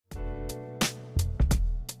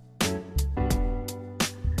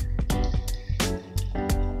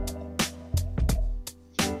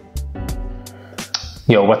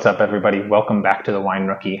Yo, what's up everybody? Welcome back to the Wine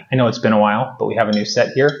Rookie. I know it's been a while, but we have a new set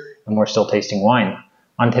here and we're still tasting wine.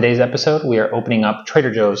 On today's episode, we are opening up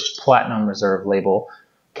Trader Joe's Platinum Reserve label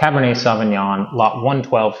Cabernet Sauvignon Lot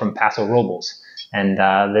 112 from Paso Robles. And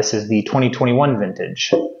this is the 2021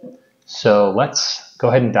 vintage. So let's go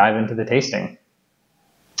ahead and dive into the tasting.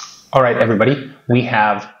 All right, everybody, we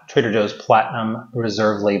have Trader Joe's Platinum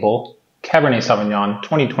Reserve label Cabernet Sauvignon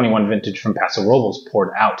 2021 vintage from Paso Robles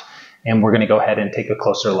poured out. And we're going to go ahead and take a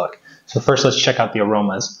closer look. So first, let's check out the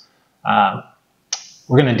aromas.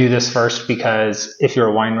 We're going to do this first because if you're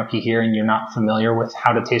a wine rookie here and you're not familiar with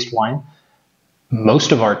how to taste wine,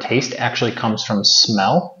 most of our taste actually comes from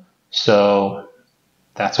smell. So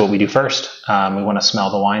that's what we do first. We want to smell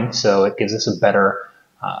the wine, so it gives us a better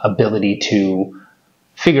ability to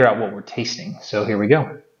figure out what we're tasting. So here we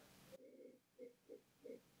go.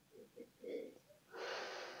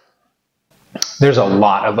 There's a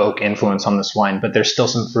lot of oak influence on this wine, but there's still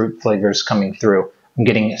some fruit flavors coming through. I'm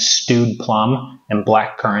getting stewed plum and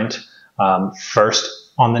black currant first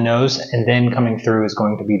on the nose, and then coming through is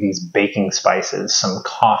going to be these baking spices, some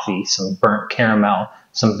coffee, some burnt caramel,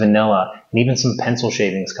 some vanilla, and even some pencil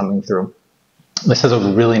shavings coming through. This has a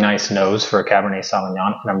really nice nose for a Cabernet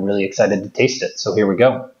Sauvignon, and I'm really excited to taste it. So here we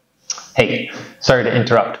go. Hey, sorry to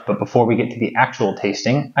interrupt, but before we get to the actual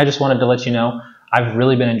tasting, I just wanted to let you know I've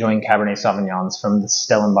really been enjoying Cabernet Sauvignons from the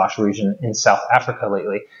Stellenbosch region in South Africa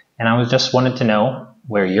lately, and I just wanted to know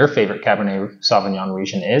where your favorite Cabernet Sauvignon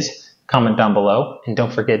region is. Comment down below, and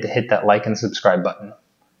don't forget to hit that like and subscribe button.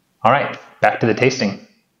 All right, back to the tasting.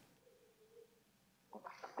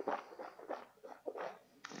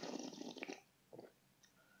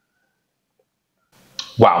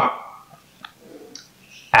 Wow,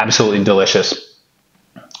 absolutely delicious.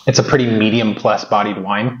 It's a pretty medium plus bodied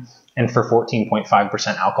wine. And for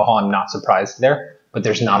 14.5% alcohol, I'm not surprised there, but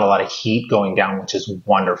there's not a lot of heat going down, which is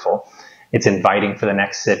wonderful. It's inviting for the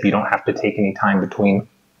next sip. You don't have to take any time between.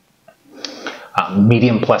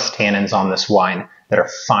 Medium plus tannins on this wine that are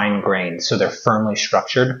fine grained, so they're firmly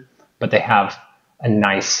structured, but they have a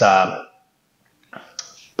nice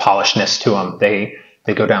polishedness to them. They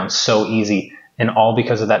go down so easy, and all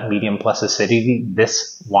because of that medium plus acidity.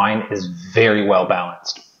 This wine is very well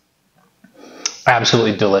balanced.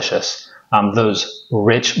 Absolutely delicious. Those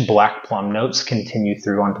rich black plum notes continue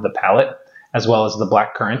through onto the palate, as well as the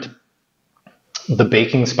black currant. The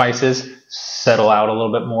baking spices settle out a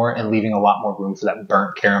little bit more and leaving a lot more room for that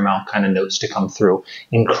burnt caramel kind of notes to come through.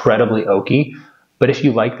 Incredibly oaky, but if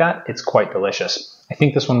you like that, it's quite delicious. I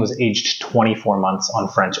think this one was aged 24 months on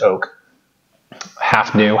French oak.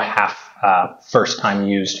 Half new, half first time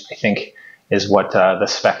used, I think is what the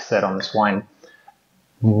spec said on this wine.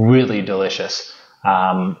 Really delicious.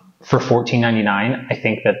 For $14.99, I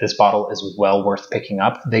think that this bottle is well worth picking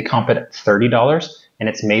up. They comp it at $30, and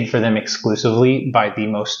it's made for them exclusively by the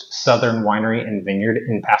most southern winery and vineyard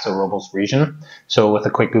in Paso Robles region. So with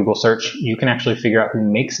a quick Google search, you can actually figure out who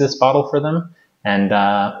makes this bottle for them and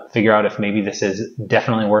figure out if maybe this is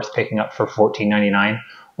definitely worth picking up for $14.99,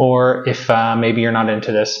 or if maybe you're not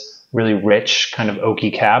into this really rich kind of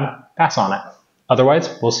oaky cab, pass on it.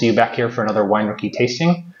 Otherwise, we'll see you back here for another Wine Rookie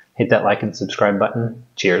tasting. Hit that like and subscribe button.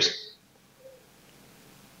 Cheers.